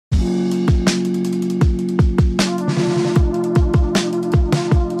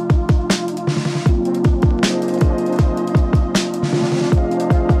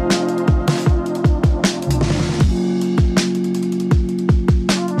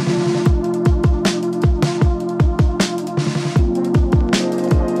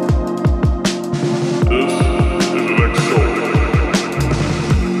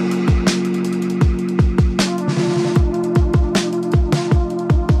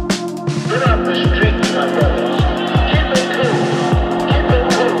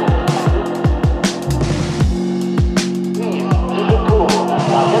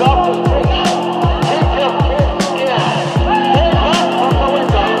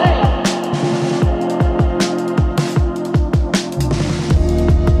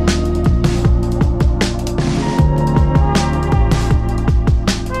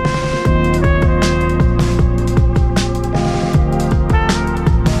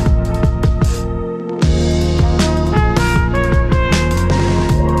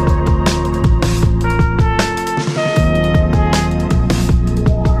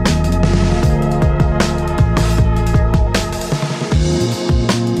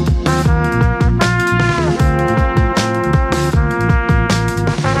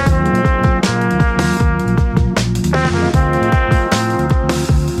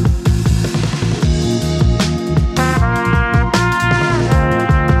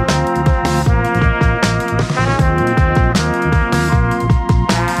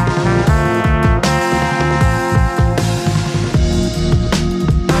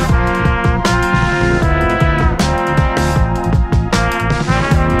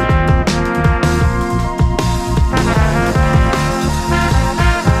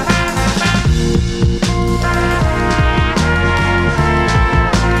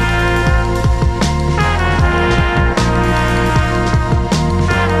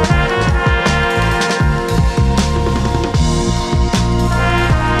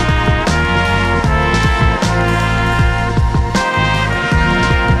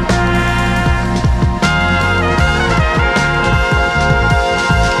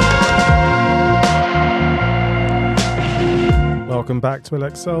Welcome back to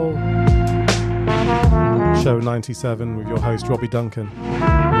Elect Soul, show 97 with your host Robbie Duncan.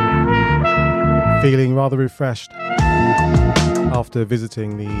 Feeling rather refreshed after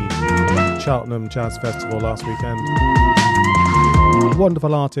visiting the Cheltenham Jazz Festival last weekend.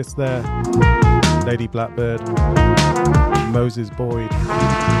 Wonderful artists there: Lady Blackbird, Moses Boyd,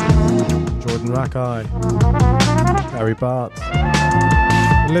 Jordan Rackeye, Harry Bart.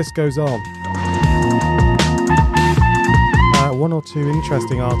 The list goes on. One or two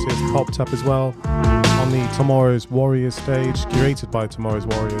interesting artists popped up as well on the Tomorrow's Warriors stage, curated by Tomorrow's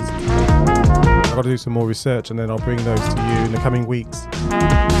Warriors. I've got to do some more research and then I'll bring those to you in the coming weeks.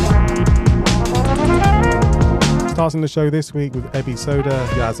 Starting the show this week with ft.Ebi Soda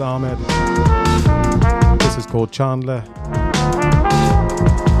Yazz Ahmed. This is called Chandler.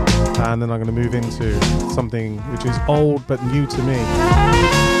 And then I'm going to move into something which is old but new to me.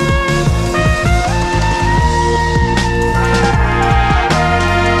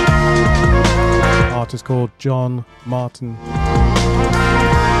 Artist called John Martyn.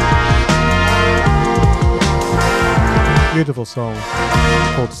 Beautiful song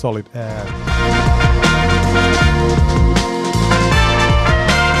called Solid Air.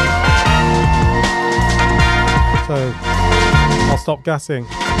 So I'll stop gassing.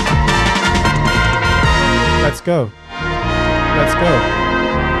 Let's go. Let's go.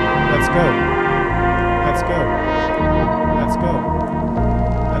 Let's go. Let's go. Let's go.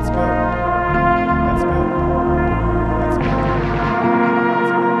 Let's go. Let's go. Let's go.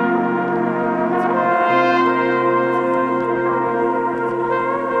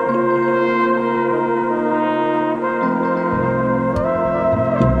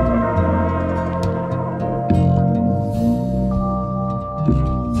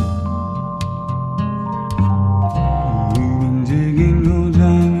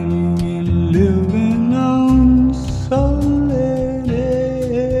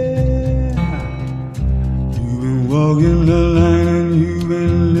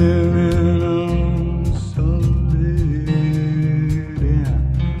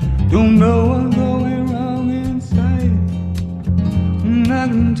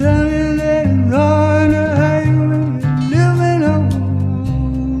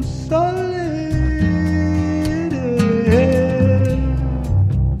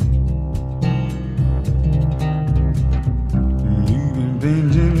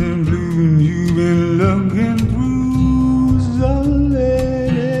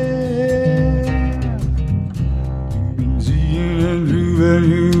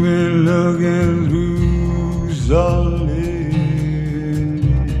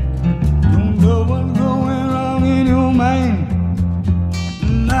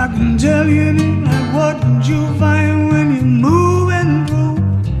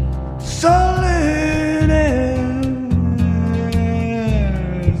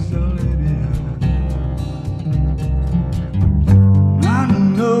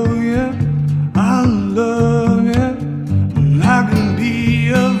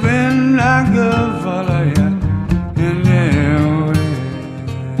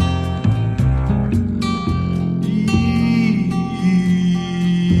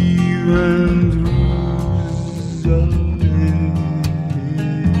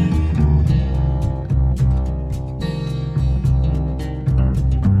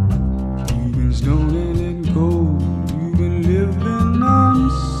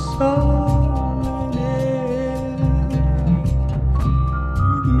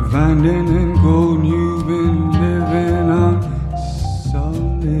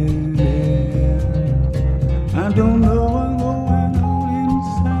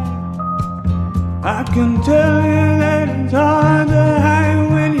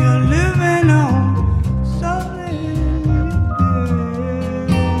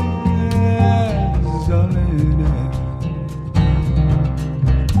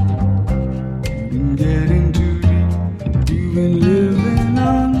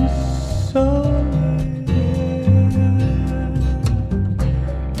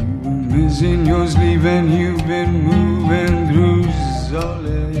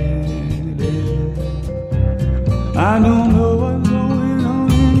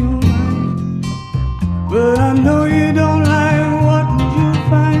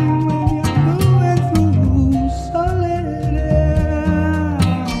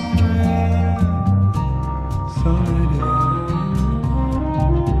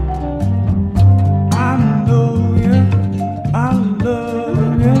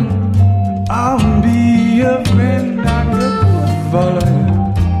 I'll be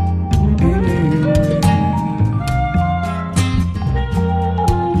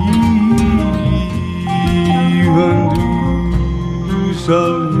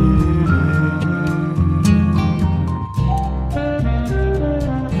Walking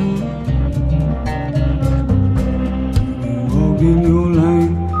your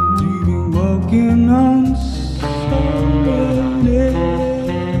line, you've been walking on solid.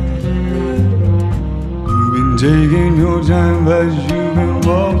 You've been taking your time, but you've been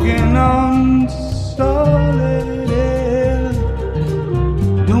walking on solid.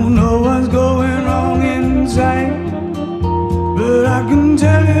 Don't know what's going wrong inside, but I can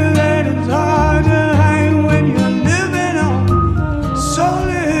tell you that it's hard to hide when you're living on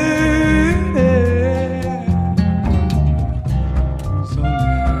solid.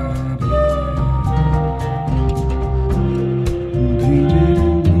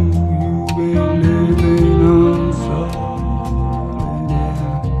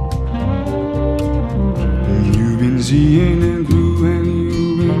 Seeing it through and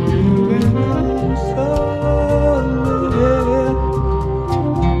you've been moving on solid.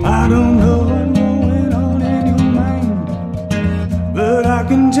 I don't know what's going on in your mind, but I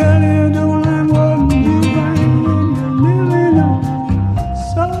can tell you don't like what you find when you're living on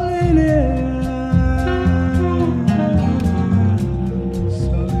solid.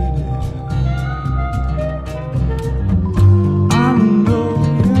 I know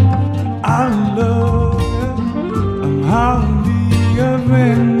you, I love. I'll be your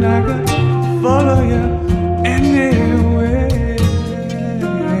friend, I can follow you anywhere.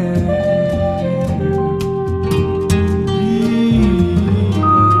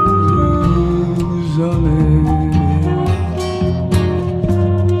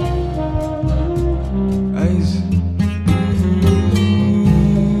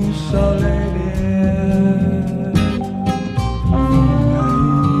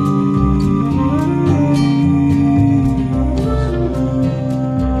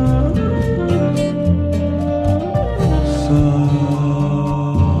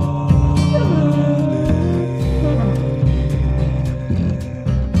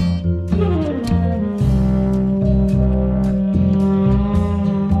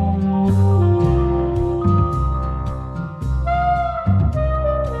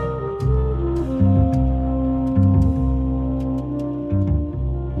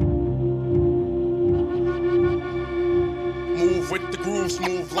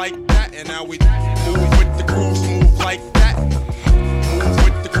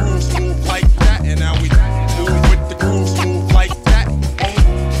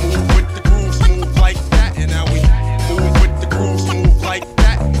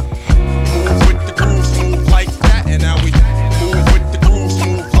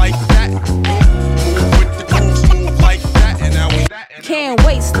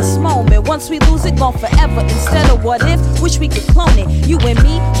 Once we lose it, gone forever. Instead of what if, wish we could clone it. You and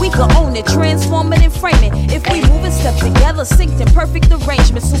me, we could own it, transform it and frame it. If we move and step together, synced in perfect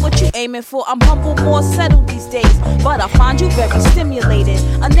arrangement. So what you aiming for? I'm humble, more settled these days, but I find you very stimulating.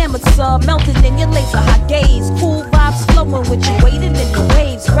 An amateur melted in your laser hot gaze. Cool vibes flowing with you, waiting in the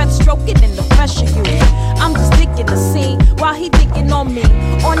waves, breath stroking in the fresh of you. I'm just digging the scene while he digging on me.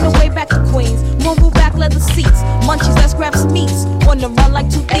 On the way back to Queens, mumble back leather seats, munchies, let's grab some meats. On the run like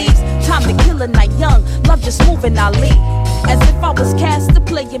two thieves, time to kill a night young, love just moving, I leave. As if I was cast to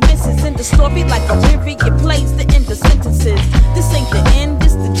play your misses in the story like a period plays the end of sentences. This ain't the end,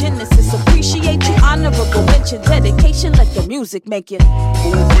 this the genesis. Appreciate you, honorable mention, dedication, let the music make it.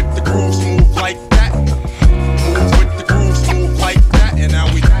 Move with the grooves, move like that. Move with the grooves, move like that. And now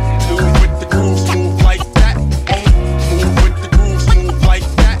we move with the grooves, move like that. Move with the grooves, move like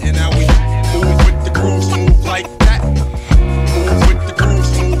that. And now we move with the grooves, move like that. Move with the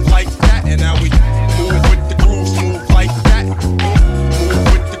grooves, move like that. And now we move with the grooves, move like that. Move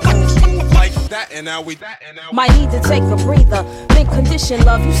with the grooves, move like that. And now we might need to take a breather. Mint condition,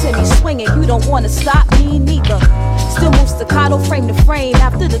 love, you send me swinging. You don't wanna stop me neither. Still move staccato, frame to frame.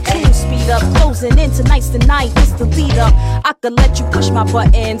 After the tune speed up, closing in tonight's the night. It's the lead up. I could let you push my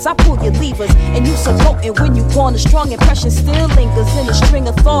buttons, I pull your levers, and you so potent when you gone. A strong impression still lingers in a string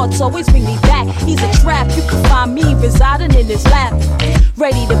of thoughts. Always bring me back. He's a trap. You can find me residing in his lap,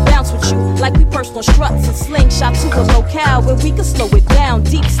 ready to bounce with you like we personal struts and slingshot to a locale where we can slow it down.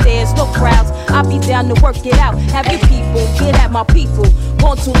 Deep stairs, no crowds. I'll be down to work it out. Have your people get at my people.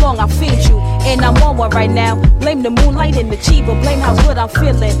 Gone too long, I feed you, and I'm on one right now. Blame the moonlight and the chiba. Blame how good I'm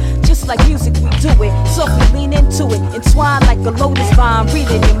feeling. Just like music, we do it. So if we lean into it, entwine like a lotus vine. Read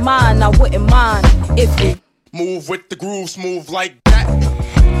it in mind. I wouldn't mind if you move with the grooves, move like that.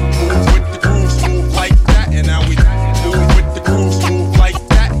 Move with the grooves, move like that. And now we move with the grooves, move like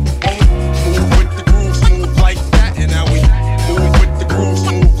that. Move with the grooves, move like that. And now we move with the grooves,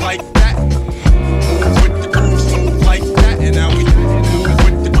 move like that. Move with the grooves, move like that. And now we move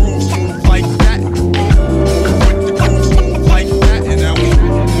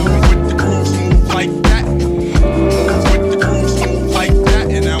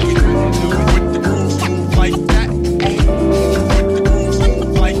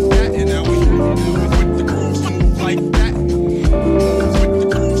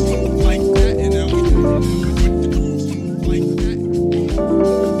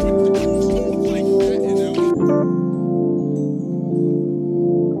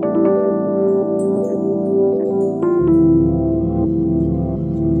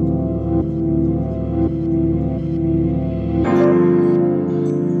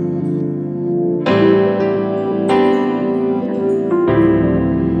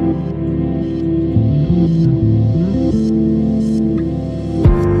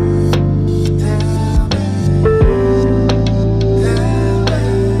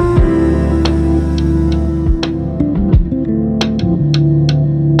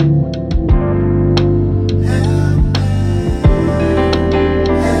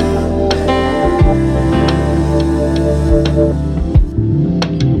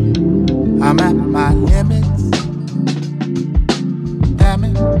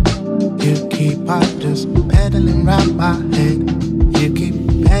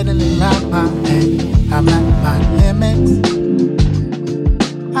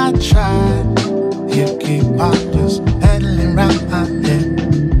I try, you keep on just pedaling round my head.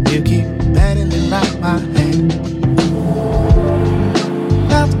 You keep pedaling round my head.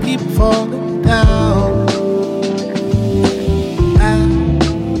 Clouds keep falling down.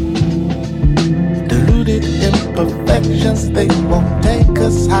 Deluded imperfections, they won't take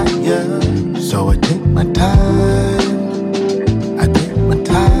us higher. So I take my time. I take my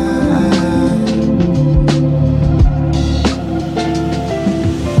time.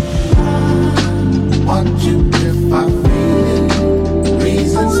 I want you if I feel it.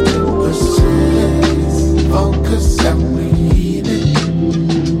 Reasons to persist. Focus and read it.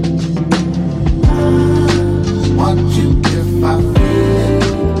 I want you if I feel it.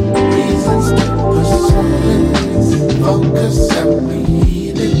 Reasons to persist. Focus and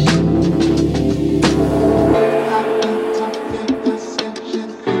read it.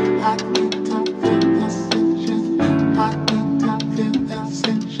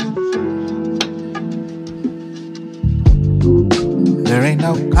 There ain't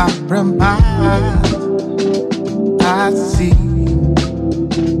no compromise, I see,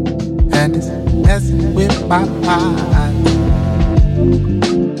 and it's messing with my mind.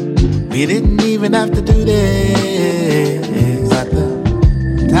 We didn't even have to do this, but the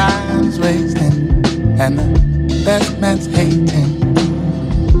time's wasting and the best man's hating.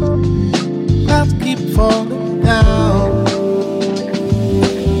 Clouds keep falling down.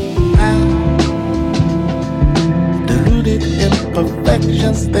 Deluded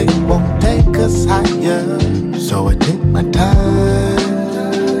imperfections, they won't take us higher. So I take my time.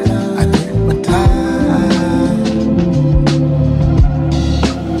 I take my time.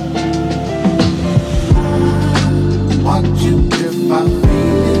 I want you if I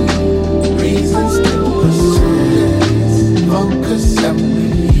feel it. Reasons to persist. Focus and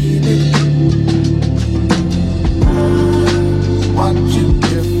read it. I want you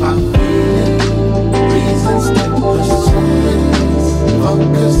if I feel it. Reasons to persist.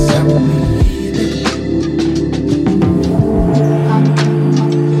 Focus and read it.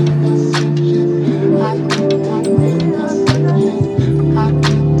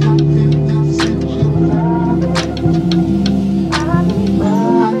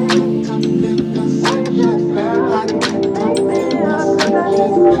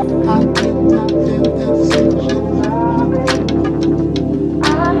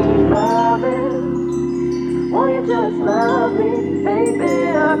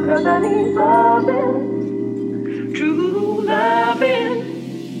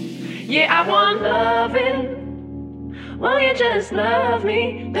 Just love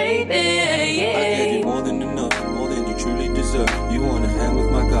me, baby, yeah. I gave you more than enough, more than you truly deserve. You wanna hang with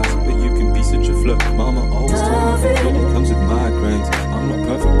my guys, but you can be such a flirt. Mama always told me it comes with migraines. I'm not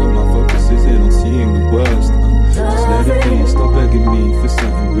perfect, but my focus isn't on seeing the worst. Just let it be, stop begging me for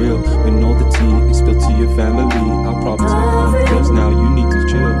something real. When all the tea is spilled to your family, I promise to come first. Now you need to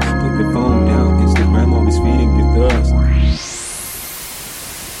chill, put the phone down. Instagram always feeding your thirst.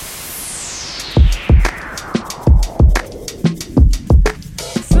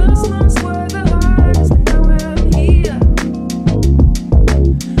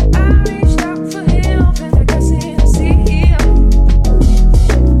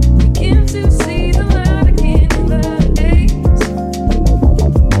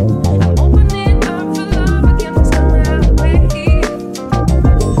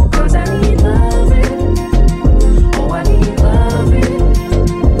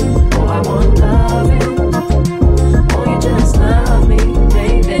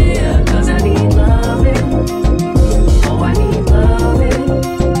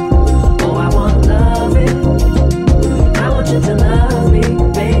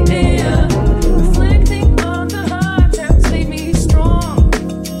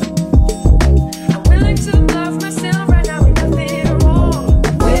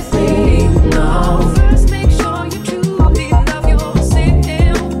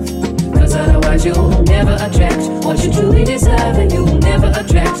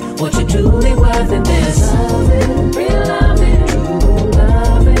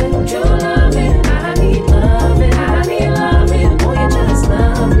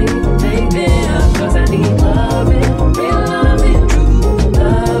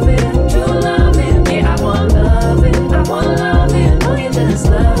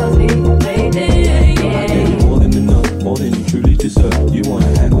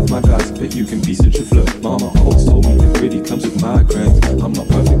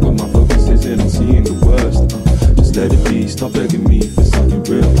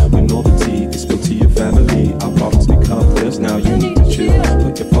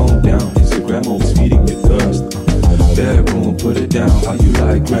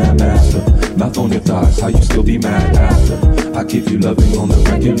 like Grandmaster. Mouth on your thighs, how you still be mad after? I give you loving on the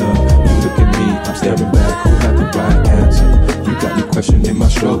regular. You look at me, I'm staring back, who had the right answer? You got me questioning my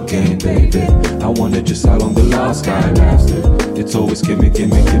stroke game, baby. I wanna just how long the last guy lasted. It's always gimme.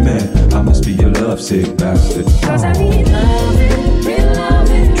 I must be a lovesick bastard. Cause I need loving, real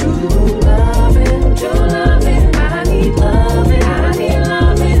loving, true loving, true loving. I need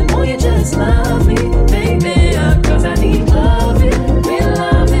loving, will you just love me, baby? Cause I need loving, real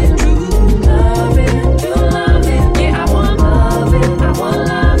loving, true loving, true loving. Yeah, I want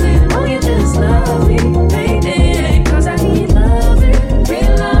loving, will you just love me, baby? Cause I need loving,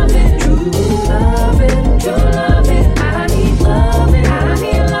 real loving, true loving, true loving. I need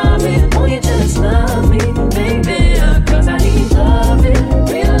loving, will you just love me, baby? Cause I need love.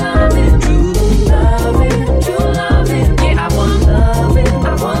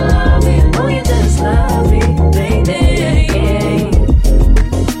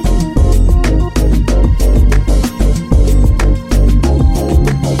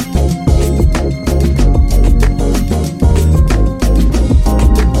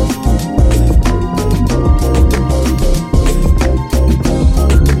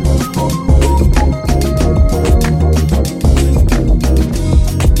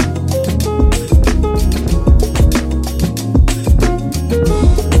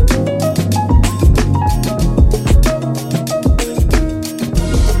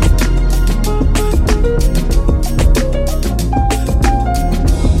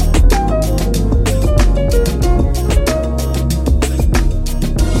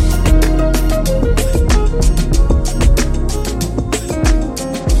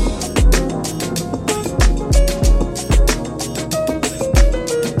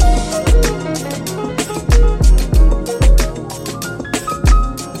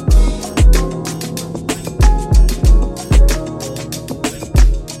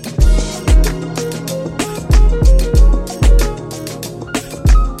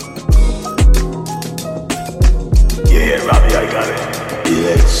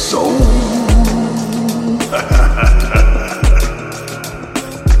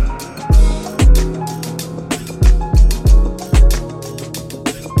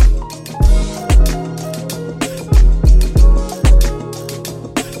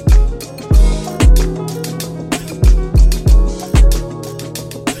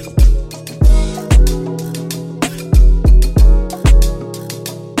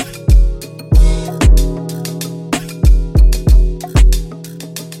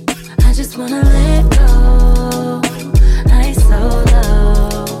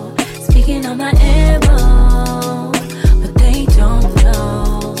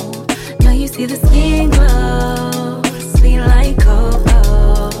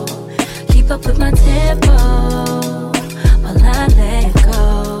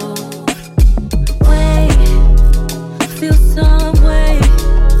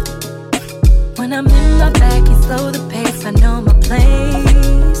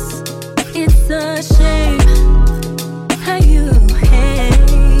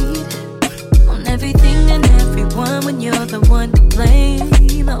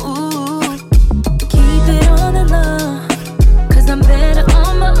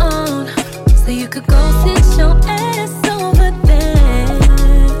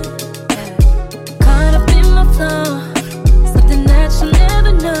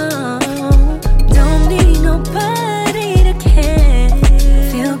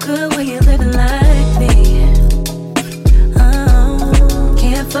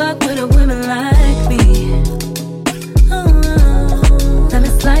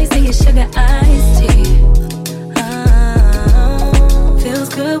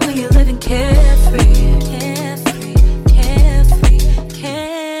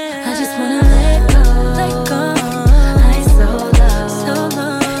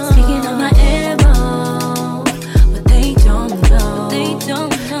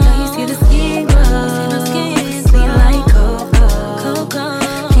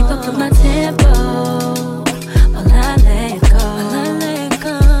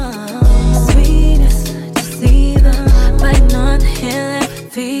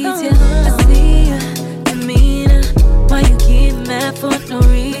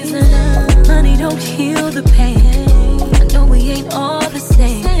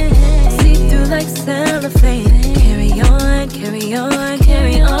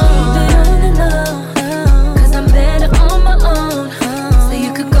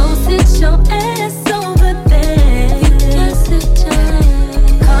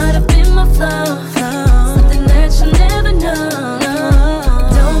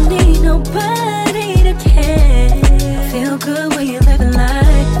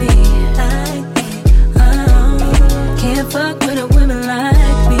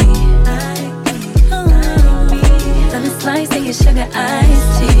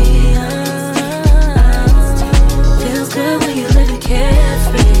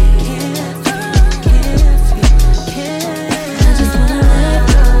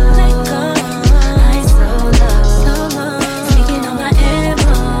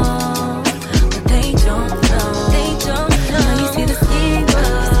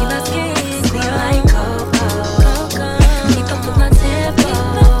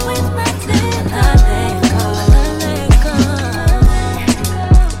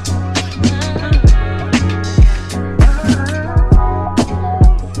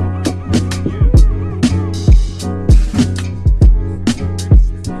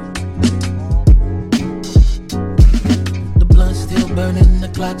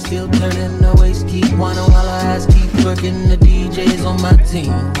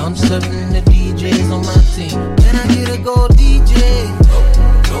 I'm serving the DJs on my team. Can I get a go DJ?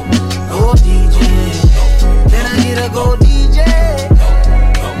 Go DJ. Can I get a go DJ?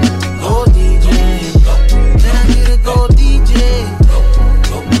 Go DJ. Can I get a go DJ?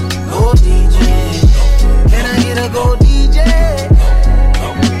 Go DJ. Can I get a go DJ?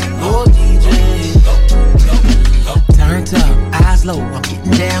 Go DJ. Turned up, eyes low, I'm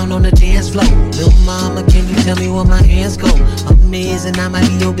getting down on the dance floor. Little mama, can you tell me where my hands go? Amazing, I might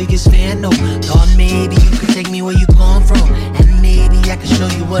be your biggest fan, no. Thought maybe you could take me where you come from, and maybe I can show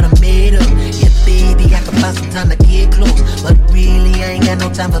you what I'm made of. Yeah, baby, I can find some time to get close, but really I ain't got no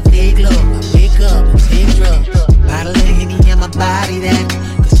time for fake love. I wake up and take drugs, bottle of Henny on my body that.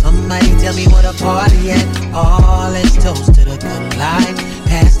 Cause somebody tell me what a party at. Oh, let's toast to the good life.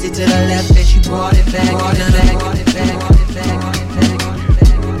 Passed it to the left and she brought it back. Brought it back, brought it back, brought it back, brought it back.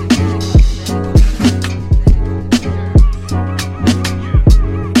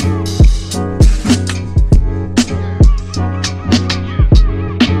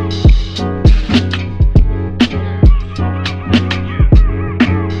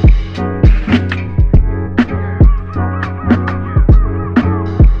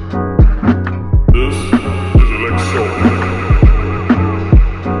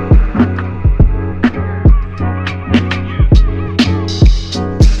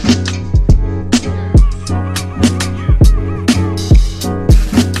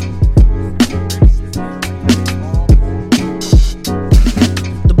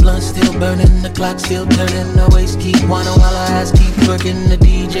 Clock still turning, the waist keep whining while our eyes keep twerking. The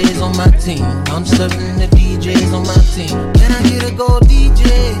DJs on my team, I'm serving the DJs on my team. Can I get a go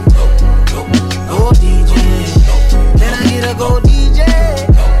DJ? Go DJ. Can I get a go DJ?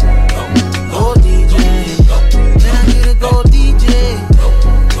 Go DJ. Can I get a go DJ?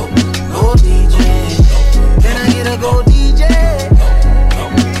 Go DJ. Can I get a go DJ?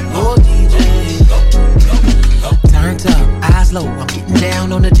 Go DJ. Turned up, eyes low, I'm getting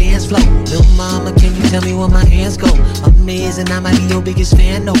down on the dance floor. Little mama, can you tell me where my hands go? Amazing, I might be your biggest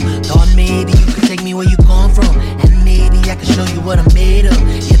fan, no. Thought maybe you could take me where you come from, and maybe I can show you what I'm made of.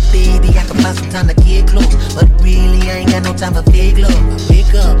 Yeah, baby, I can find some time to get close, but really I ain't got no time for fake love. I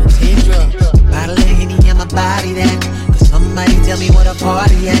wake up and take drugs, bottle of Henny on my body that. Cause somebody tell me what a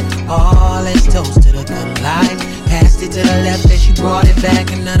party at. Oh, let's toast to the good life. Passed it to the left and she brought it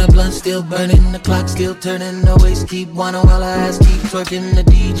back. And now the blunt still burning, the clock still turning, the waist keep whining while our ass keep twerking. The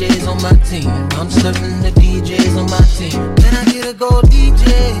DJs on my team, I'm serving the DJs on my team. Can I get a go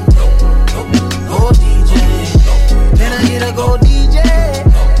DJ? Go DJ. Can I get a go DJ?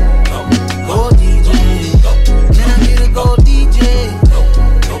 Go DJ. Can I get a go DJ?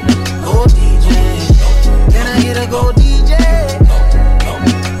 Go DJ. Can I get a go DJ?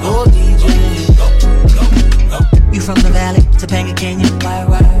 Go DJ. You from the valley, Topanga Canyon.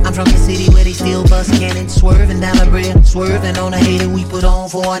 I'm from the city where they still bust cannons. Swerving down the bridge, swerving on a hater. We put on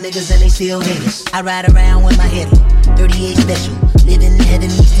for our niggas and they still hate us. I ride around with my head low, 38 special. Living in heaven,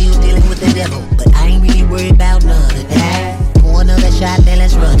 we still dealing with the devil. But I ain't really worried about none of that. Pour another shot, then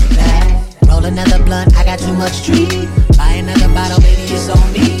let's run it back. Roll another blunt, I got too much tree. Buy another bottle, baby, it's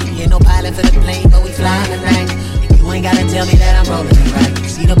on me. Ain't no pilot for the plane, but we flying tonight. You ain't gotta tell me that I'm rolling it right.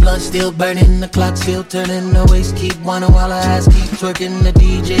 See the blood still burning, the clock still turning, the waist keep whining while our eyes keep twerking. The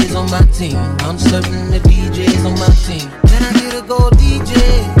DJs on my team, I'm serving the DJs on my team. Can I get a go DJ?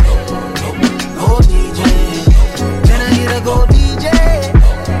 Go DJ. Can I get a go DJ?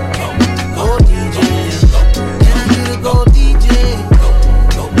 Go DJ. Can I get a go DJ?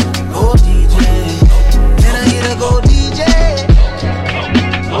 Go DJ. Can I get a go DJ?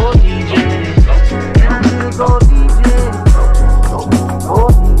 Go DJ. Can I get a go DJ?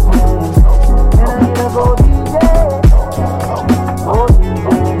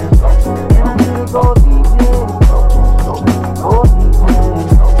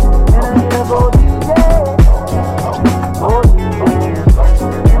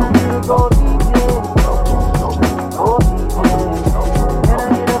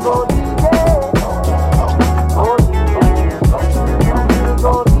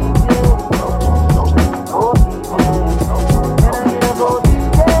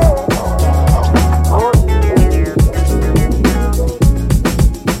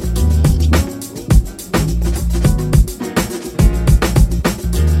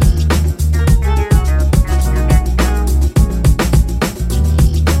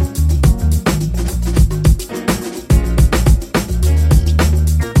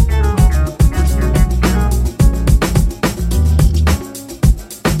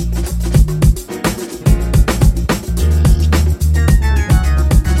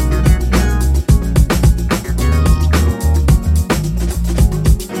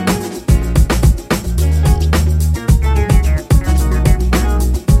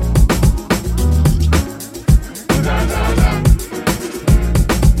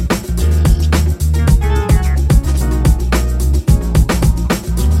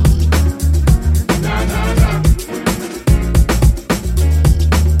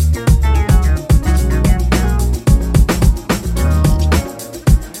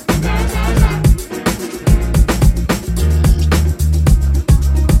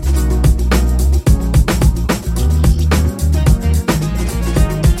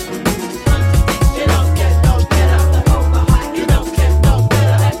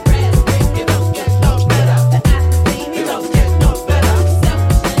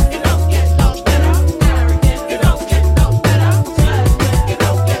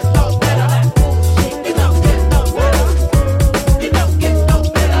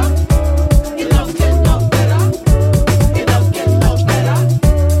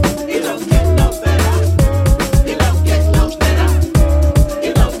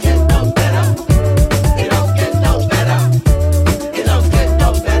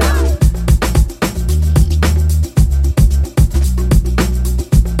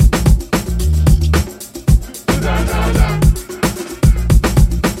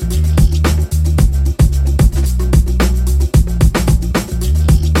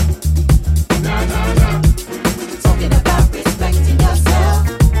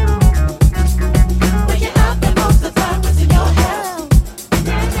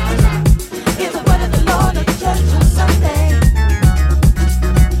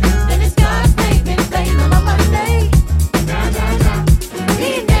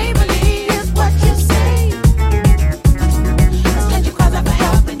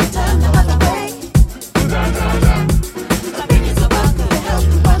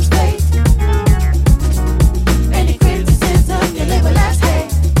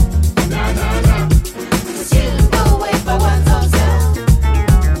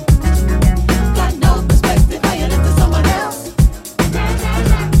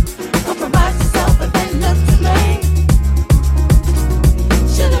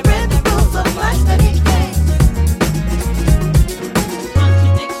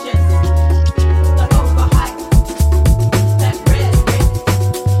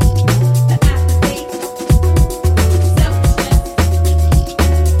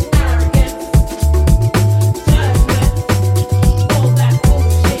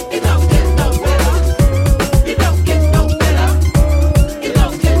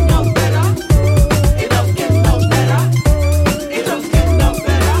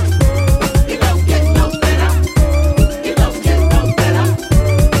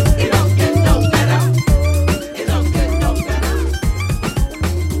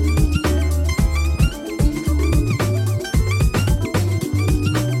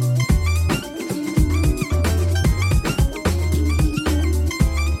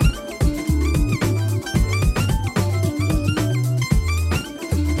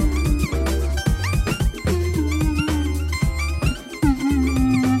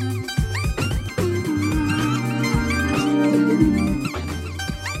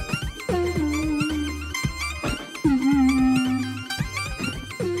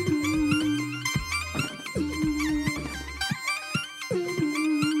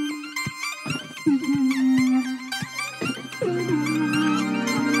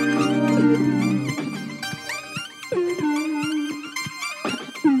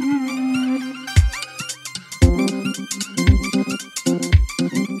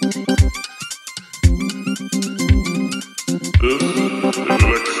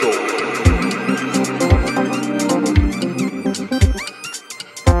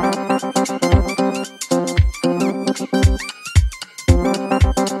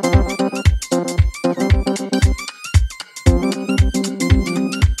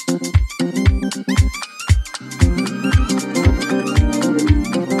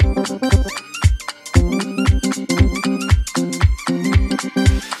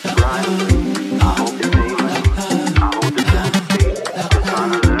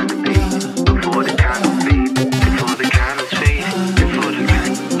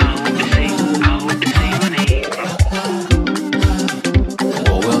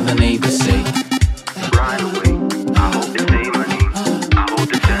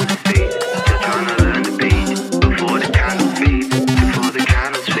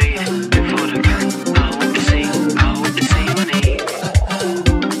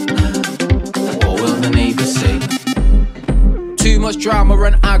 much drama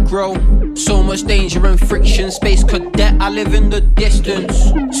and aggro, so much danger and friction. Space cadet, I live in the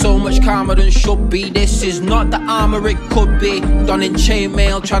distance. So much calmer than should be. This is not the armor it could be. Done in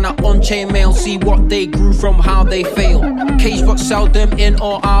chainmail, trying to unchain mail. See what they grew from, how they fail. Cage but seldom in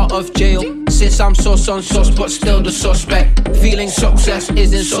or out of jail. Since I'm sus on sus, but still the suspect. Feeling success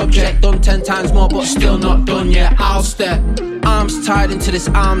isn't subject. Done 10 times more, but still not done yet. I'll step. Arms tied into this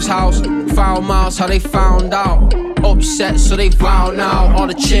arms house. Foul mouths, how they found out. Upset, so they vow now. All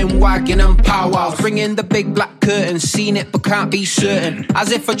the chin wagging and powwows. Bring in the big black curtain. Seen it, but can't be certain.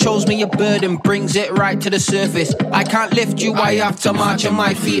 As if I chose me a burden. Brings it right to the surface. I can't lift you, I have to march. And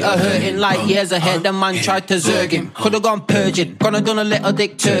my feet are hurting. Like years ahead, the man tried to zerg him. Could've gone purging. Gonna done a little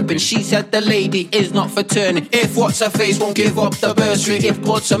dick turpin. She said the lady is not for turning. If what's her face won't give up the bursary. If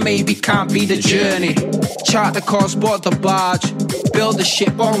what's a maybe can't be the journey. Chart the course, board the barge. Build the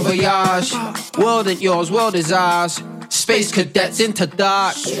ship, bon voyage. World ain't yours, world is ours. Space cadets into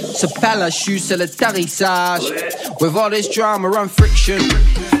dark. Sapella shoes to l'atterrissage. With all this drama and friction.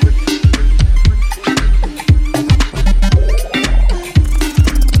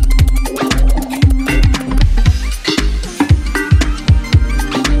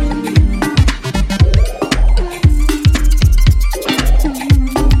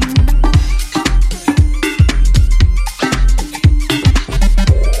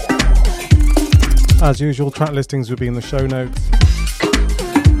 As usual, track listings will be in the show notes.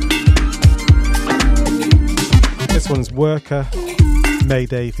 This one's Worker,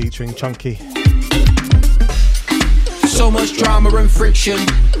 Mayday featuring Chunky. So much drama and friction,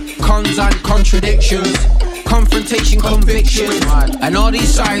 cons and contradictions, confrontation, convictions, and all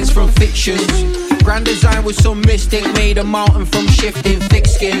these signs from fictions. Grand design with some mystic, made a mountain from shifting thick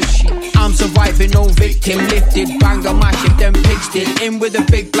skin. I'm surviving, no victim, lifted, banger my ship, then pitched it in with a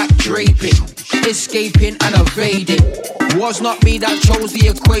big black draping, escaping and evading. Was not me that chose the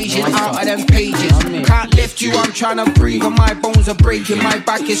equation out of them pages. Can't lift you, I'm trying to breathe, and my bones are breaking, my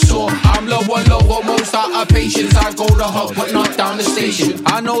back is sore. I'm low, almost out of patience. I go the hub, but not down the station.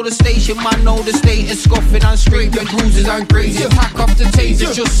 I know the station, man, know the status. Scuffing and scraping, bruises and grazing. Pack off the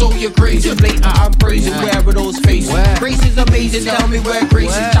tasers, just so you're grazing. Blatant and brazen, where are those faces? Grace is amazing, tell me where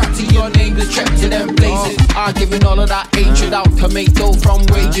grace is. Chat to your neighbors, trek to them places. I'm giving all of that hatred out to make dough from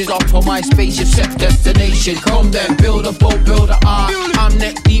wages. Off on my spaceship, set destination. Come then, build a boat, build a ark. I'm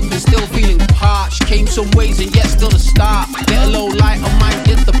neck deep and still feeling parched. Came some ways and yet still a start. Get a low light on mine,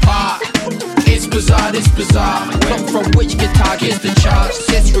 get the part. It's bizarre, it's bizarre. Clock from which guitar gets the charge.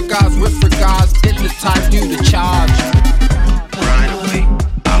 Disregards with regards, did the time do the charge. Right away,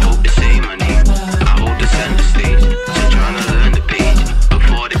 I hope they save money. I hope they send the stage. Still trying to learn the page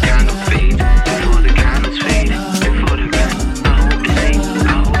before the candle fade. Before the candles fade. Before the candles. I hope they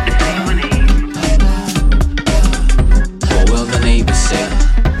save money. What will the neighbors say?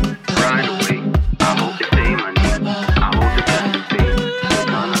 Right away, I hope they save money. I hope they send the stage. Still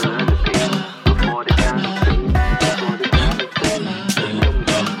trying to learn the page before the candles fade. Before the candles fade.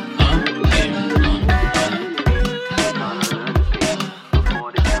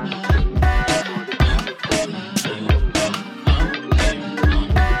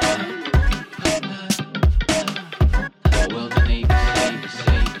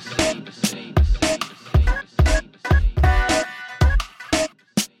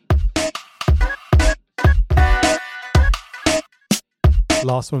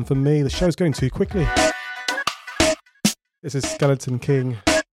 Last one for me. The show's going too quickly. This is Skeleton King,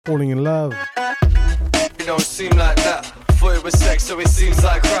 Falling in Love. It don't seem like that. Thought it was sex, so it seems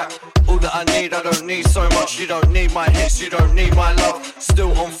like crap. All that I need, I don't need so much. You don't need my hits, you don't need my love.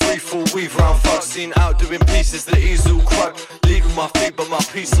 Still on free fall, weave round fuck. Seen out doing pieces, the easel crud. Lead with my feet, but my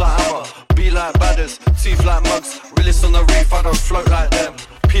piece like hammer. Be like badders, teeth like mugs. Realist on the reef, I don't float like them.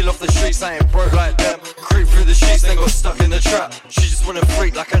 Peel off the streets, I ain't broke like them. Creep through the sheets, then got stuck in the trap. She just wanna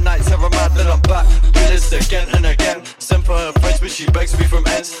freak like a night terror mad, then I'm back. Realist again and again. Send for her friends, but she begs me from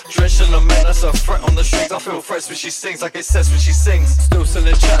ends. Drenched in lament, that's a threat on the strings. I feel threats when she sings, like it says when she sings. Still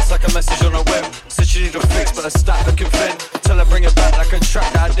sending chats like a message on a whim. Said she need a fix, but I stack looking thin. Tell her bring it back like a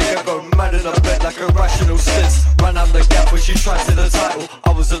track that I dig. I go mad in a bed like a rational sense. Ran out the gap when she tried to the title.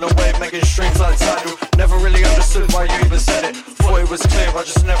 I was in the way making strings like title. Never really understood why you even said it. Thought it was clear, I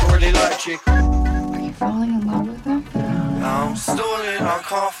just never really liked you. Are you falling in love with her? Now I'm stalling, I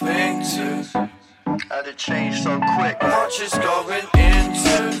can't think to. Had it changed so quick. Not just going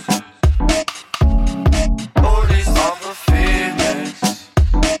into all these other feelings.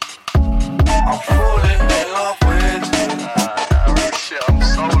 I'm falling in love with you. Real shit, I'm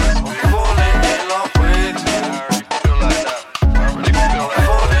soulless, I'm falling in love with you. I already feel like that. I really feel like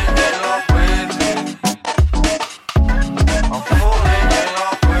Falling in love with you. I'm falling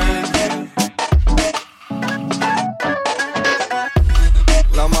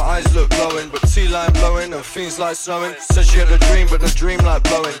things like snowing. Said she had a dream, but the dream like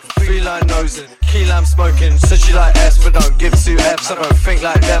blowing. Feline nosing, key lamp smoking. Said she like S, but don't give two Fs. I don't think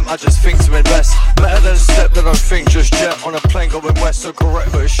like them, I just think to invest. Better than step, I don't think just jet. On a plane going west, so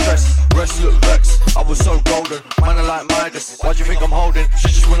correct, but it's stress. Rest look vexed, I was so golden. Man, I like Midas, why do you think I'm holding? She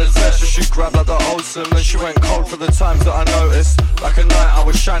just wanna test, so she grabbed like the wholesome. Then she went cold for the times that I noticed. Like a night, I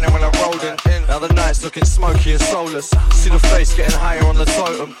was shining when I rolled in. Now the night's looking smoky and soulless. See the face getting higher on the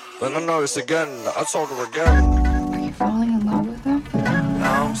totem. Then I noticed again, I told her again. Are you falling in love with her?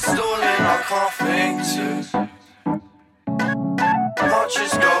 Now I'm stalling, I can't think too much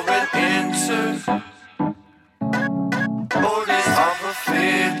is going into all these other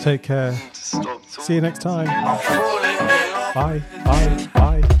fears. Take care. See you next time. I'm falling in love. Bye, bye,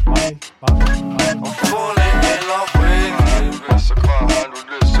 bye, bye, bye, bye. I'm falling in love with you. I can't handle this, I can't handle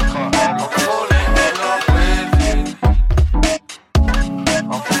this. I'm falling in love with you.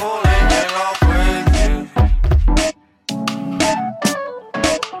 I'm falling in love with you.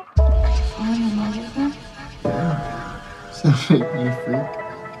 Falling in love with her? Does that make me a freak?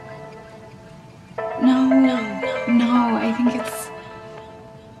 No, I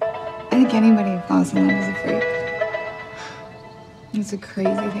think anybody who falls in love is a freak. It's a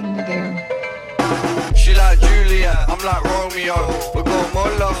crazy thing to do. She like Juliet, I'm like Romeo. We got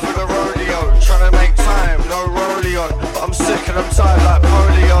more love for the rodeo. Tryna make time, no rolling on. But I'm sick and I'm tired like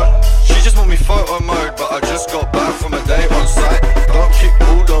polio. She just want me photo mode, but I just got back from a day on site. Don't kick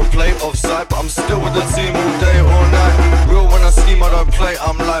ball, don't play offside, but I'm still with the team all day, all night. Real when I scheme, I don't play,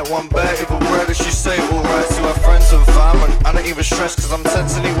 I'm like one bet. If a word that she say, alright to her friends and fam. And I don't even stress, cause I'm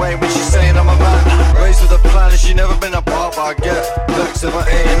tense anyway when she's saying I'm a man. Raised with a plan, and she never been a part, but I get vexed if I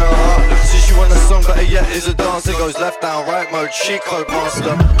ain't in her heart. See, she want a song, better yet is a dance. It goes left down, right mode, cheat code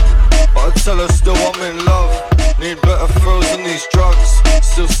master. But I tell her still I'm in love. Need better thrills than these drugs.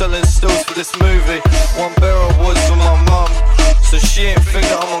 Still selling stills for this movie. One barrel of woods for my mum. So she ain't think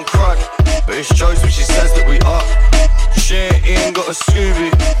that I'm on crack, but it's jokes when she says that we up. She ain't even got a Scooby,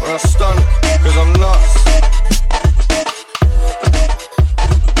 but I stun, cause I'm nuts.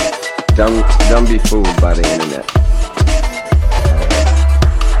 Don't be fooled by the internet.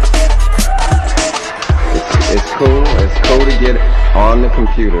 It's cool to get on the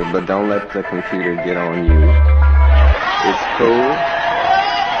computer, but don't let the computer get on you. It's cool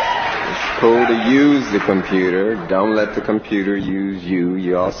to use the computer, don't let the computer use you.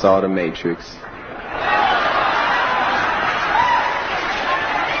 You all saw The Matrix.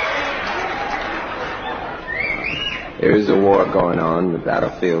 There is a war going on, the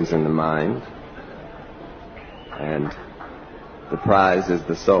battlefield's in the mind, and the prize is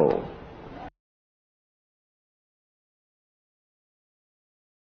the soul.